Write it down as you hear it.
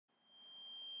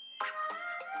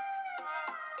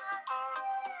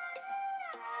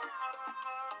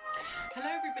Hello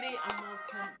everybody and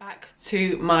welcome back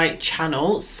to my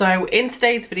channel. So in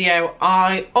today's video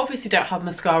I obviously don't have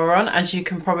mascara on, as you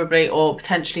can probably or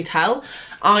potentially tell.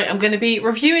 I am going to be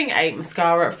reviewing a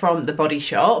mascara from the Body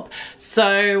Shop.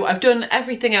 So I've done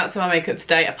everything else in my makeup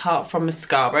today apart from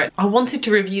mascara. I wanted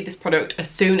to review this product as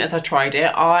soon as I tried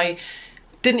it. I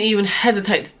didn't even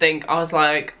hesitate to think. I was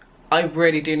like, I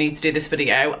really do need to do this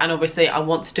video, and obviously I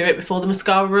want to do it before the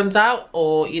mascara runs out,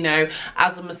 or you know,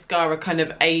 as the mascara kind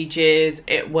of ages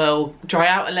it will dry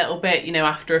out a little bit, you know,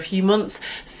 after a few months.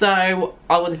 So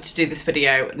I wanted to do this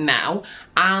video now,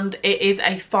 and it is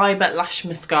a FIBRE Lash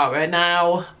Mascara.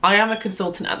 Now I am a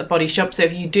consultant at the Body Shop, so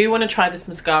if you do want to try this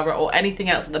mascara or anything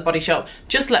else at the Body Shop,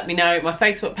 just let me know. My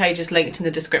Facebook page is linked in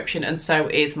the description, and so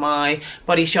is my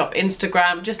Body Shop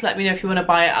Instagram. Just let me know if you want to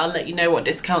buy it. I'll let you know what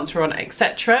discounts are on,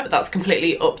 etc. That's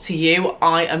completely up to you.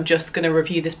 I am just going to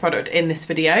review this product in this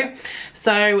video.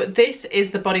 So this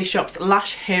is the Body Shop's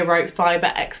Lash Hero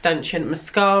Fibre Extension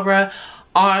Mascara.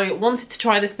 I wanted to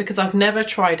try this because I've never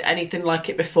tried anything like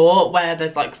it before, where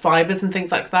there's like fibres and things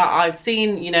like that. I've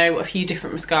seen, you know, a few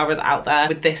different mascaras out there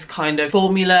with this kind of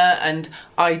formula and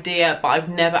idea, but I've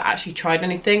never actually tried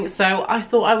anything. So I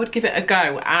thought I would give it a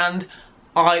go, and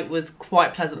I was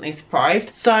quite pleasantly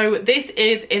surprised. So this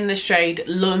is in the shade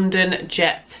London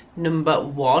Jet number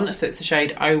 1, so it's the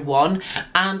shade 01,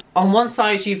 and on one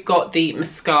side you've got the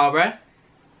mascara,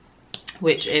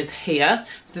 which is here.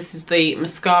 So this is the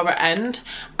mascara end,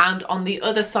 and on the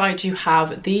other side you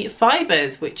have the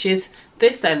fibres, which is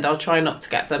this end. I'll try not to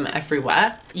get them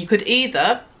everywhere. You could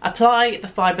either apply the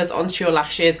fibres onto your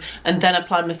lashes and then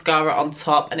apply mascara on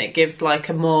top, and it gives like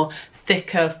a more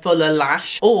thicker, fuller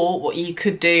lash. Or what you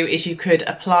could do is you could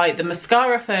apply the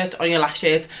mascara first on your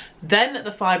lashes, then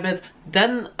the fibres,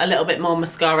 then a little bit more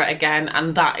mascara again,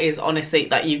 and that is honestly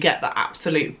that you get the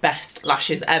absolute best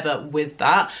lashes ever with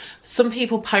that. Some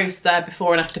people post their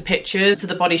before and after pictures to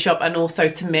the Body Shop and also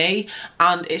to me,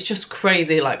 and it's just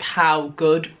crazy like how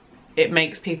good it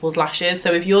makes people's lashes.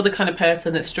 So if you're the kind of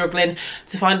person that's struggling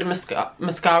to find a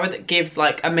mascara that gives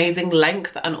like amazing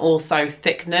length and also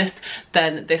thickness,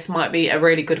 then this might be a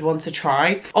really good one to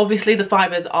try. Obviously the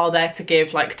fibres are there to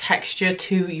give like texture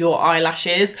to your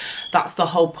eyelashes. That's the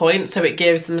whole point. So it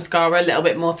gives the mascara a little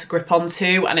bit more to grip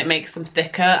onto, and it makes them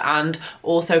thicker and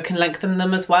also can lengthen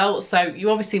them as well. So you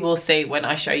obviously will see when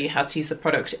I show you how to use the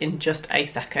product in just a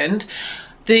second.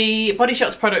 The Body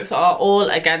Shop's products are all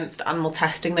against animal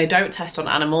testing. They don't test on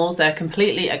animals, they're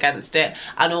completely against it,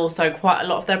 and also quite a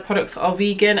lot of their products are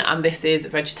vegan, and this is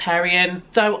vegetarian.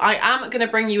 So I am going to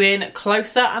bring you in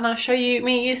closer and I'll show you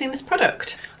me using this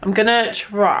product. I'm going to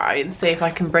try and see if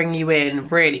I can bring you in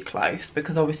really close,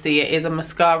 because obviously it is a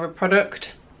mascara product.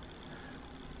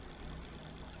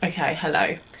 Okay,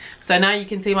 hello. So now you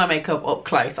can see my makeup up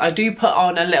close. I do put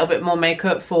on a little bit more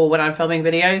makeup for when I'm filming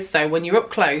videos, so when you're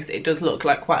up close it does look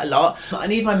like quite a lot. I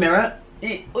need my mirror.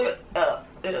 Sorry, that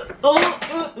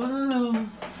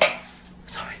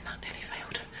nearly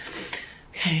failed.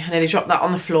 Okay, I nearly dropped that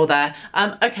on the floor there.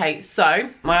 Okay,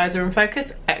 so my eyes are in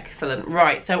focus. Excellent.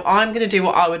 Right, so I'm going to do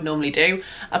what I would normally do.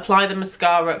 Apply the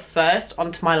mascara first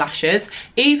onto my lashes.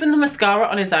 Even the mascara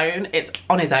on his own, it's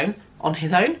on his own. On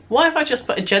his own? Why have I just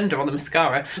put a gender on the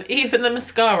mascara? Even the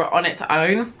mascara on its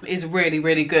own is really,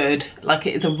 really good. Like,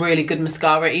 it is a really good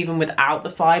mascara even without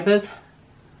the fibres.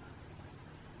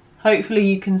 Hopefully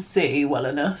you can see well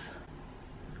enough.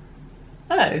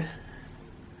 Oh,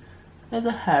 there's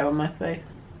a hair on my face.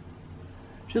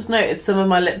 Just noticed some of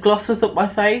my lip gloss was up my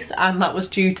face, and that was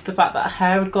due to the fact that a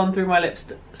hair had gone through my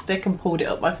lipstick and pulled it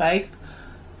up my face.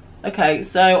 Okay,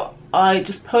 so I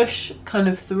just push kind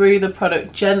of through the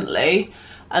product gently,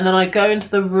 and then I go into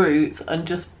the roots and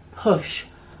just push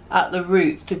at the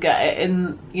roots to get it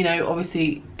in, you know,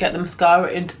 obviously get the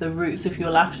mascara into the roots of your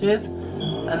lashes,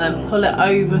 and then pull it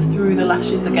over through the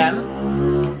lashes again.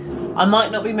 I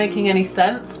might not be making any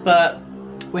sense, but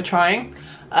we're trying.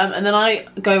 And then I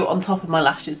go on top of my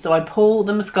lashes, so I pull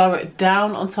the mascara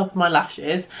down on top of my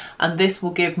lashes, and this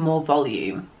will give more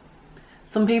volume.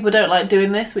 Some people don't like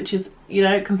doing this, which is, you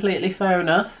know, completely fair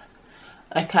enough.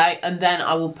 Okay, and then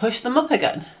I will push them up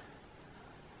again.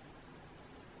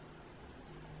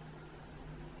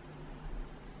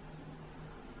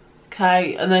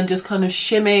 Okay, and then just kind of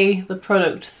shimmy the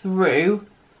product through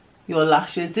your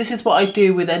lashes. This is what I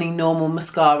do with any normal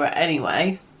mascara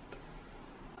anyway,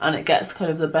 and it gets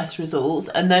kind of the best results.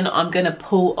 And then I'm going to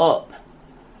pull up,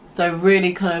 so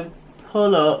really kind of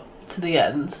pull up to the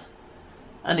end,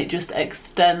 and it just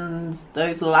extends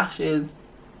those lashes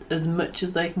as much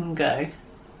as they can go.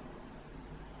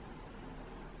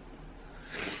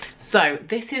 So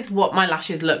this is what my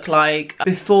lashes look like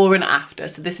before and after.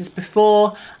 So this is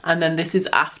before and then this is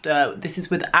after. This is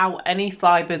without any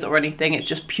fibres or anything. It's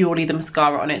just purely the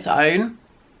mascara on its own.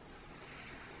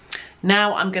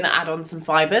 Now I'm going to add on some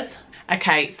fibres.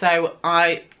 Okay, so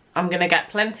I'm going to get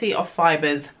plenty of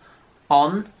fibres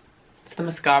on to the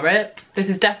mascara. This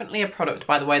is definitely a product,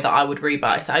 by the way, that I would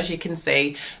rebuy. So as you can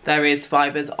see, there is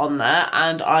fibres on there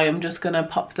and I am just going to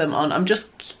pop them on. I'm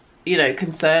just, you know,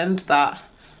 concerned that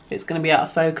it's going to be out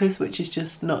of focus, which is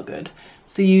just not good.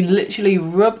 So you literally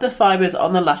rub the fibres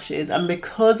on the lashes, and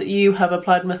because you have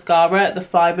applied mascara, the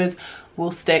fibres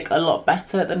will stick a lot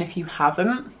better than if you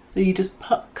haven't. So you just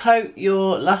coat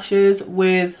your lashes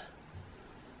with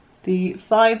the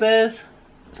fibres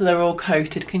so they're all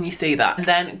coated. Can you see that? And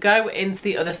then go into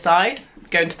the other side,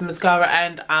 go into the mascara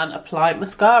end and apply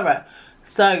mascara.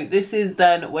 So this is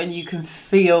then when you can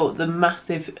feel the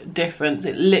massive difference.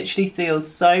 It literally feels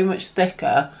so much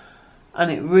thicker and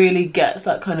it really gets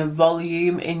that kind of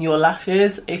volume in your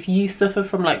lashes. If you suffer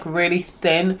from like really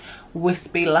thin,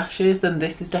 wispy lashes, then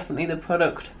this is definitely the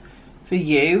product for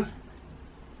you.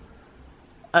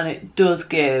 And it does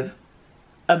give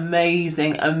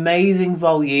amazing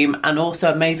volume and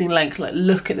also amazing length. Like,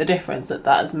 look at the difference that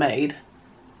has made.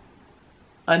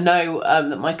 I know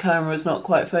that my camera is not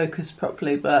quite focused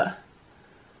properly, but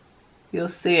you'll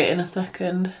see it in a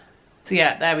second. So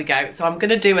yeah, there we go. So I'm going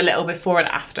to do a little before and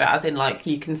after, as in like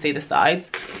you can see the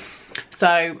sides.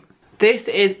 So this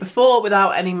is before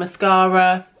without any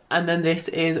mascara, and then this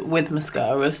is with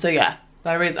mascara. So yeah,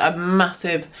 there is a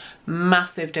massive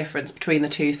difference between the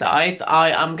two sides. I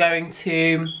am going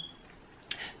to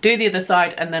do the other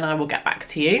side and then I will get back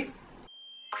to you.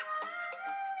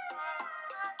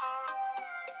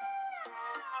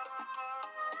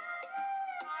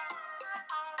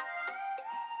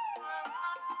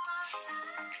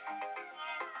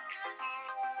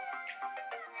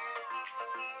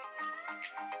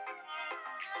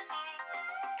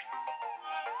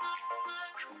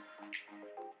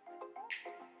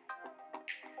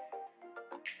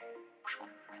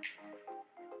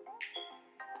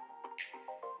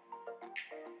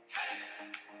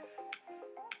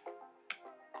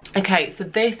 Okay, so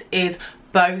this is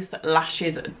both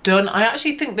lashes done. I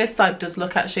actually think this side does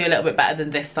look actually a little bit better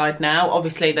than this side now.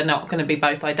 Obviously they're not going to be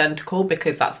both identical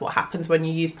because that's what happens when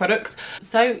you use products.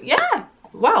 So yeah,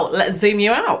 well, let's zoom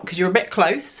you out because you're a bit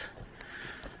close.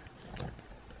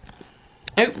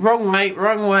 Oh, wrong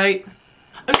way.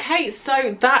 Okay,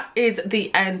 so that is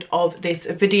the end of this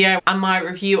video and my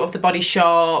review of the Body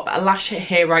Shop Lash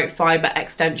Hero Fibre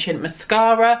Extension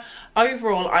Mascara.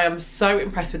 Overall, I am so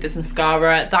impressed with this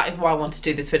mascara. That is why I want to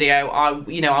do this video. I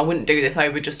wouldn't do this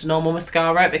over just a normal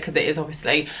mascara because it is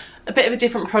obviously a bit of a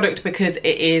different product because it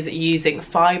is using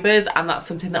fibres, and that's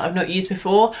something that I've not used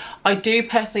before. I do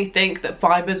personally think that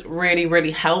fibres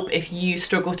really help if you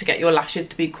struggle to get your lashes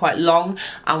to be quite long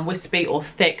and wispy or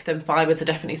thick. Then fibres are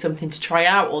definitely something to try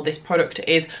out, or this product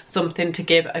is something to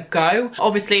give a go.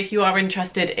 Obviously, if you are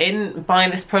interested in buying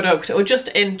this product or just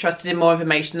interested in more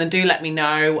information, then do let me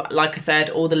know. Like I said,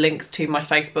 all the links to my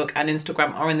Facebook and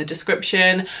Instagram are in the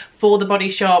description for the Body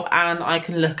Shop, and I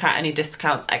can look at any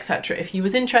discounts, etc. if you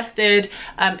was interested.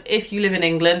 If you live in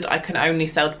England, I can only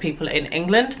sell to people in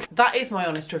England. That is my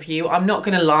honest review. I'm not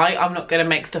gonna lie, I'm not gonna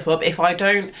make stuff up. If I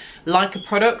don't like a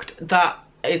product that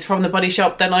is from the Body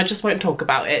Shop, then I just won't talk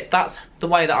about it. That's the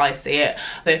way that I see it.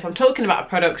 But if I'm talking about a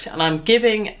product and I'm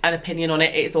giving an opinion on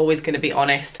it, it's always going to be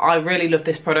honest. I really love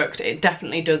this product. It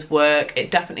definitely does work. It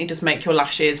definitely does make your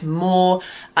lashes more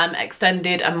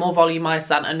extended and more volumized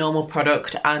than a normal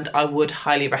product, and I would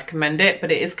highly recommend it,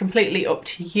 but it is completely up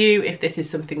to you if this is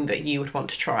something that you would want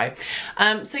to try.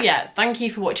 So yeah, thank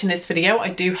you for watching this video. I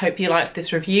do hope you liked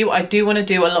this review. I do want to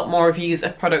do a lot more reviews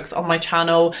of products on my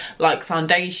channel, like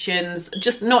foundations,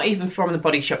 just not even from the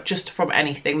Body Shop, just from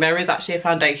anything. There is actually a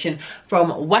foundation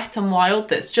from Wet n Wild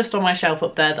that's just on my shelf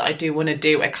up there that I do want to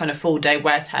do a kind of full day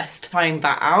wear test, trying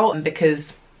that out,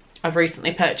 because I've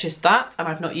recently purchased that and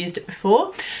I've not used it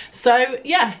before. So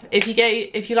yeah, if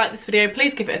you like this video,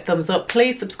 please give it a thumbs up,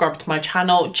 please subscribe to my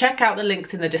channel, check out the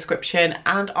links in the description,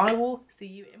 and I will see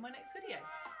you in my next video.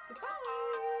 Goodbye.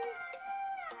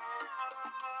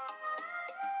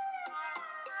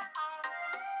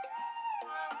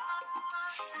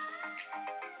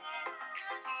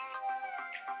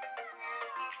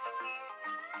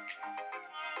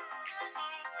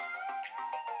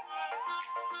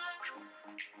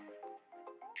 Thank you.